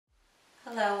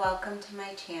Hello, welcome to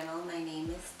my channel. My name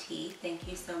is T. Thank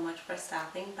you so much for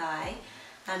stopping by.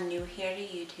 I'm new here to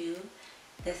YouTube.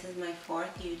 This is my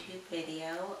fourth YouTube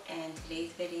video, and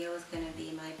today's video is going to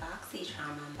be my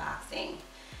BoxyCharm unboxing.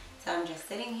 So I'm just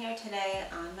sitting here today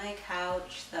on my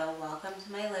couch, so welcome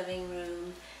to my living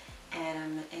room, and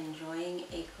I'm enjoying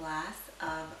a glass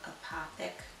of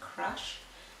Apothic Crush,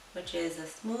 which is a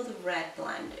smooth red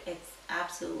blend. It's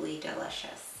absolutely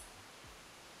delicious.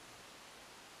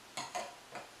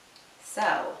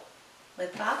 So,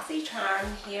 with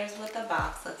BoxyCharm, here's what the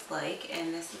box looks like,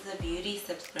 and this is a beauty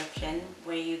subscription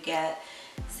where you get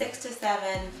 6 to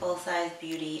 7 full-size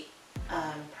beauty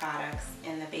products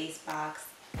in the base box,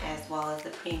 as well as the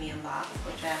premium box,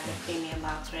 which I have the premium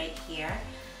box right here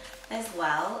as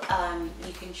well.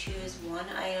 You can choose one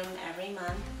item every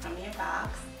month from your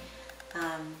box,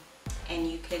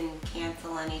 and you can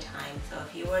cancel anytime. So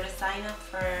if you were to sign up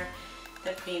for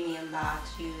the premium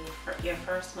box, your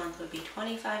first month would be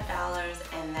 $25,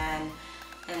 and then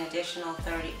an additional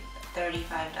 $35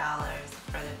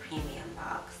 for the premium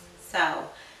box. So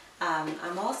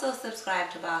I'm also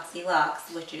subscribed to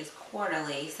BoxyLuxe, which is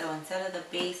quarterly. So instead of the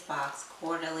base box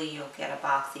quarterly, you'll get a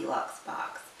BoxyLuxe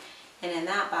box, and in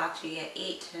that box you get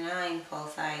 8 to 9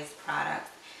 full-size products,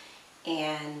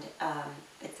 and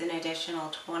it's an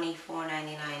additional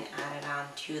 $24.99 added on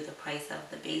to the price of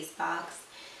the base box.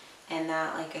 And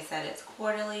that, like I said, it's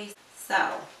quarterly.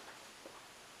 So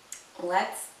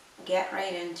let's get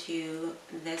right into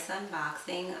this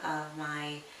unboxing of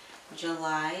my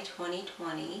July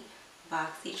 2020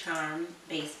 BoxyCharm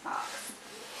Base Box.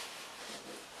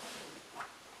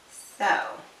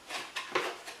 So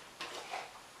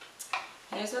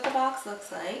here's what the box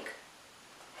looks like.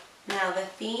 Now the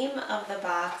theme of the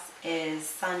box is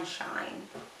sunshine.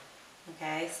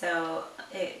 Okay, so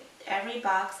every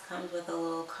box comes with a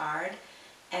little card,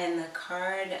 and the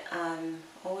card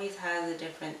always has a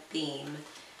different theme,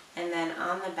 and then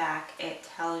on the back it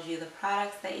tells you the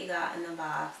products that you got in the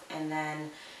box, and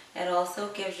then it also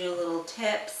gives you little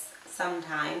tips.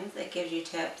 Sometimes it gives you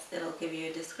tips, it'll give you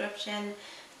a description,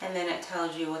 and then it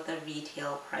tells you what the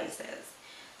retail price is.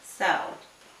 So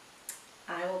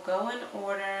I will go in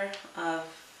order of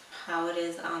how it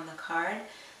is on the card.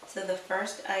 So the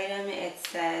first item it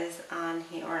says on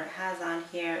here, or it has on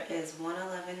here, is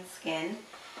 111 Skin,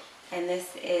 and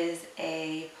this is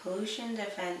a pollution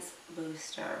defense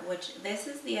booster, which this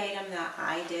is the item that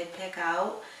I did pick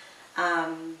out.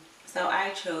 So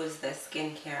I chose this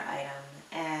skincare item,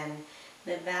 and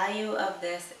the value of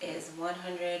this is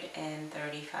 $135.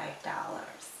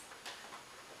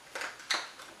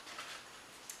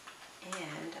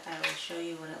 And I will show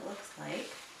you what it looks like.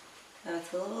 So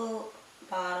it's a little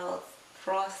bottle, it's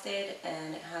frosted,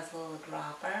 and it has a little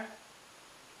dropper.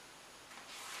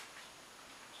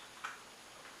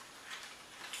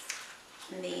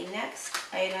 The next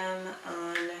item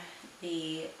on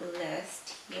the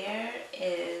list here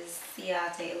is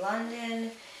Ciate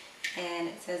London, and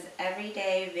it says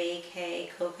Everyday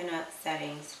Vacay Coconut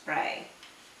Setting Spray.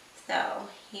 So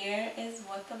here is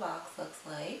what the box looks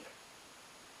like.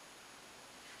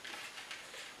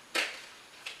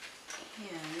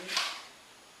 And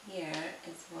here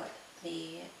is what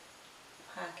the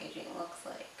packaging looks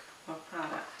like, or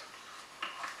product.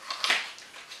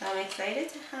 So I'm excited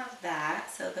to have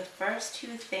that. So the first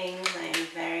two things I'm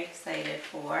very excited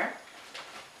for.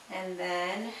 And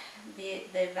then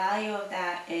the value of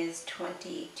that is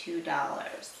 $22.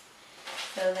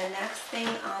 So the next thing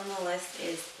on the list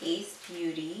is Ace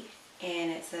Beauty,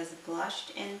 and it says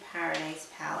Blushed in Paradise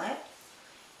palette.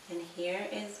 And here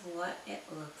is what it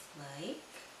looks like.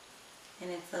 And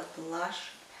it's a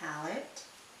blush palette,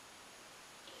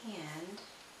 and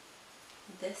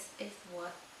this is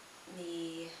what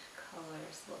the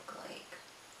colors look like.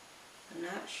 I'm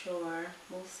not sure.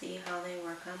 We'll see how they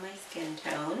work on my skin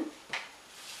tone.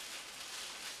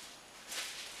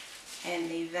 And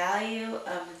the value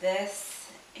of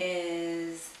this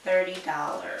is $30.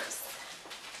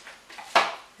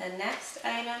 The next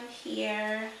item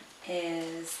here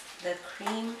is the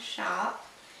Cream Shop,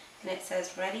 and it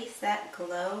says Ready Set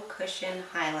Glow Cushion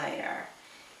Highlighter,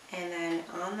 and then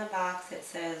on the box it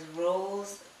says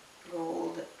Rose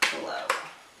Gold Glow.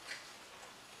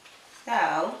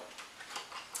 So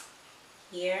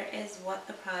here is what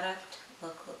the product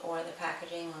or the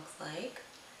packaging looks like.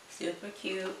 Super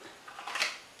cute,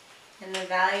 and the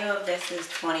value of this is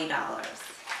 $20.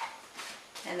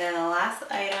 And then the last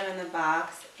item in the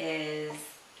box is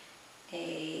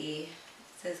it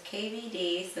says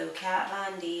KVD, so Kat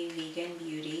Von D Vegan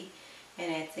Beauty,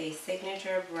 and it's a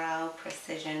Signature Brow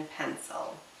Precision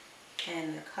Pencil.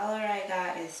 And the color I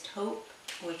got is Taupe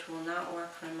which will not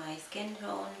work for my skin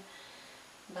tone,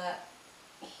 but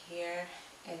here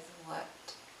is what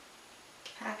the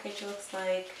package looks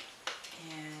like,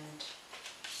 and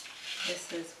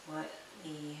this is what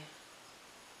the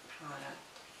product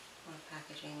or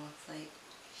packaging looks like.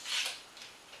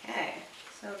 Okay,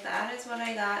 so that is what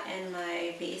I got in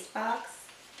my base box,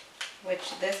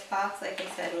 which this box, like I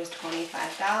said, was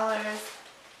 $25.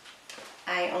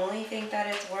 I only think that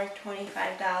it's worth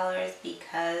 $25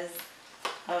 because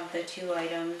of the two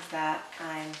items that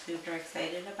I'm super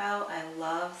excited about. I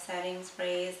love setting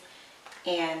sprays,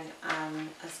 and I'm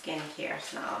a skincare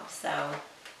snob, so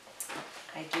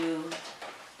I do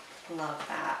love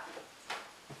that.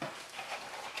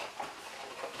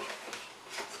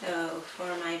 So for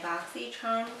my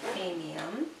BoxyCharm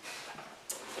Premium,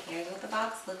 here's what the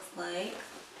box looks like.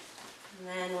 And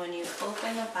then when you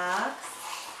open the box,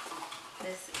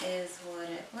 this is what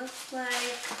it looks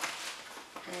like.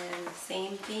 And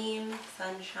same theme,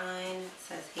 sunshine, it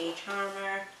says Hey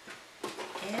Charmer.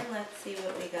 And let's see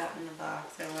what we got in the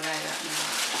box, or what I got in the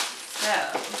box. So,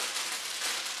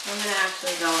 I'm going to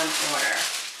actually go in order.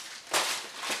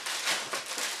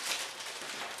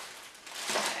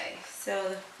 Okay, so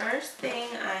the first thing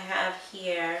I have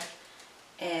here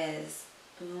is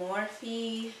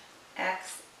Morphe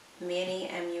X Mini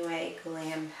MUA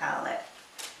Glam Palette.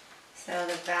 So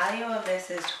the value of this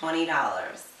is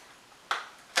 $20.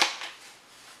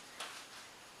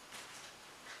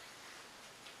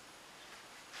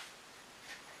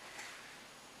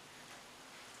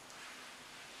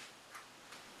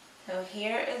 So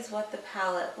here is what the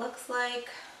palette looks like,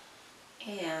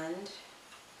 and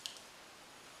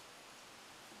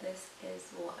this is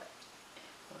what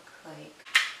it looks like.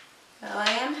 So I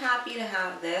am happy to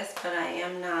have this, but I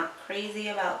am not crazy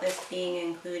about this being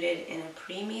included in a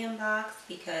premium box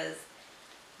because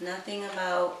nothing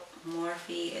about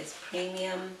Morphe is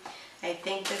premium. I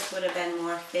think this would have been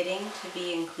more fitting to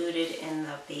be included in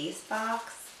the base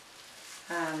box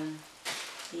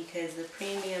because the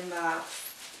premium box,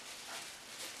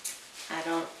 I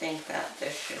don't think that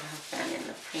this should have been in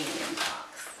the premium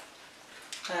box.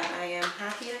 But I am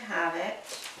happy to have it.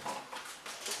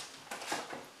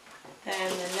 Then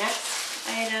the next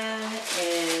item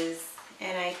is,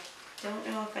 and I don't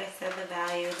know if I said the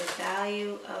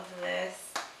value of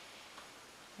this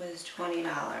was $20.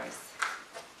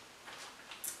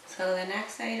 So the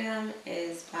next item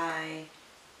is by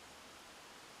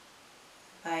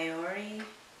Biore,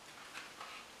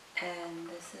 and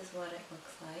this is what it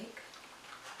looks like.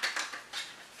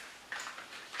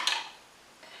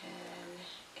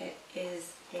 And it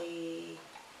is it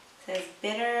says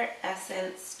Bitter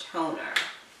Essence Toner.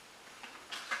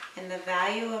 And the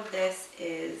value of this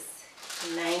is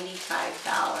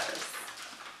 $95.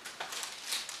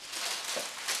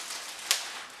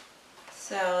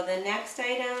 So the next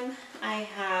item I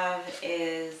have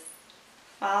is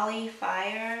Folly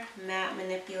Fire Matte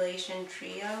Manipulation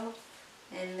Trio.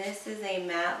 And this is a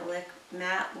matte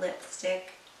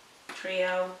lipstick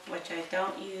trio, which I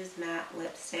don't use matte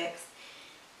lipsticks.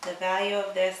 The value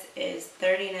of this is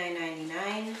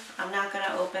 $39.99. I'm not going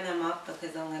to open them up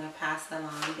because I'm going to pass them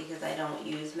on because I don't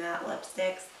use matte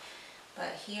lipsticks.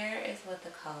 But here is what the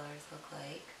colors look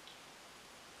like.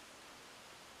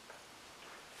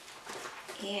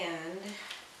 And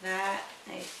that,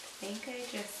 I think I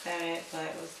just said it, but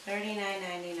it was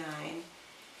 $39.99.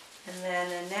 And then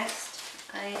the next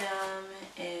item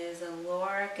is a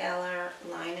Laura Geller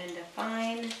Line and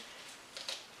Define.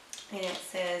 And it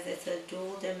says it's a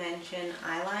dual dimension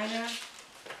eyeliner.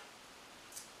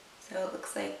 So it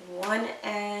looks like one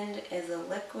end is a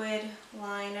liquid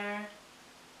liner.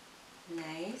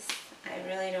 Nice. I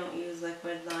really don't use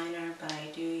liquid liner, but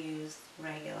I do use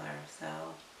regular, so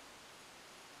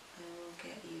I will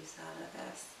get use out of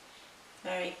this.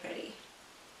 Very pretty.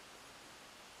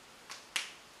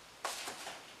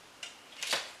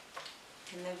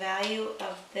 And the value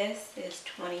of this is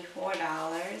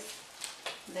 $24.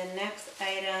 The next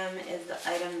item is the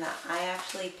item that I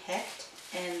actually picked,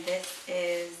 and this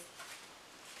is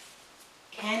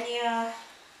Kenya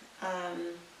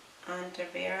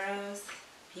Ontiveros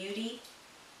Beauty.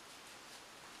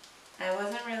 I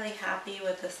wasn't really happy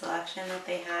with the selection that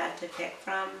they had to pick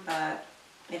from, but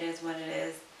it is what it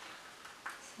is.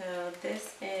 So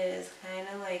this is kind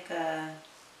of like a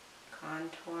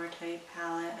contour type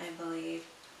palette, I believe.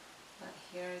 But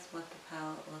here's what the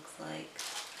palette looks like.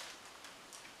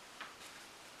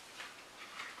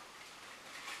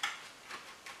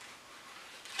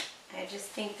 I just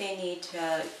think they need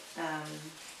to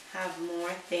have more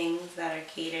things that are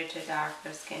catered to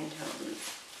darker skin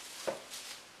tones.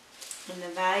 And the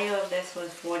value of this was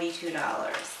 $42.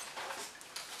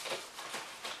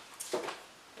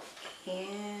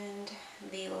 And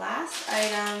the last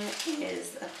item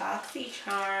is a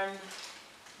BoxyCharm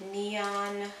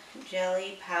Neon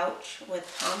Jelly Pouch with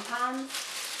pom-poms.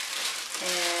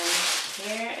 And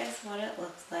here is what it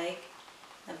looks like.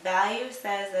 The value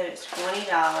says that it's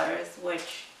 $20,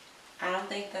 which I don't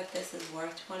think that this is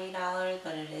worth $20,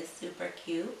 but it is super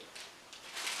cute.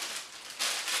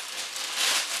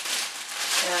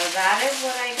 So that is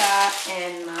what I got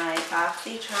in my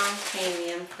BoxyCharm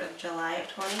Premium for July of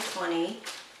 2020.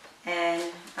 And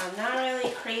I'm not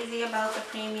really crazy about the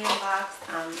premium box.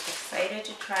 I'm excited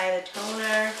to try the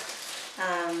toner.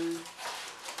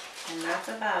 And that's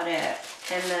about it.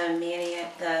 And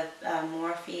the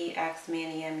Morphe X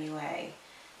Mani MUA.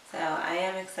 So I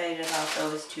am excited about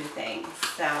those two things.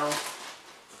 So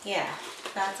yeah,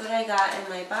 that's what I got in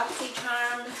my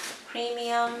BoxyCharm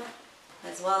Premium,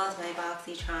 as well as my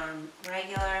BoxyCharm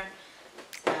regular.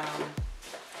 So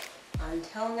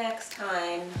until next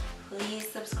time, please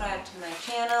subscribe to my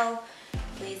channel.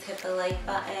 Please hit the like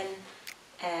button,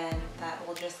 and that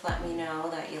will just let me know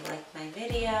that you liked my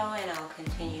video, and I'll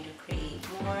continue to create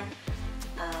more.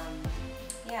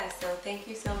 Yeah, so thank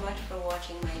you so much for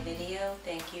watching my video.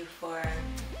 Thank you for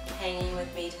hanging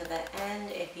with me to the end.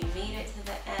 If you made it to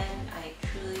the end, I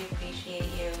truly appreciate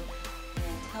you. And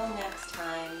until next time.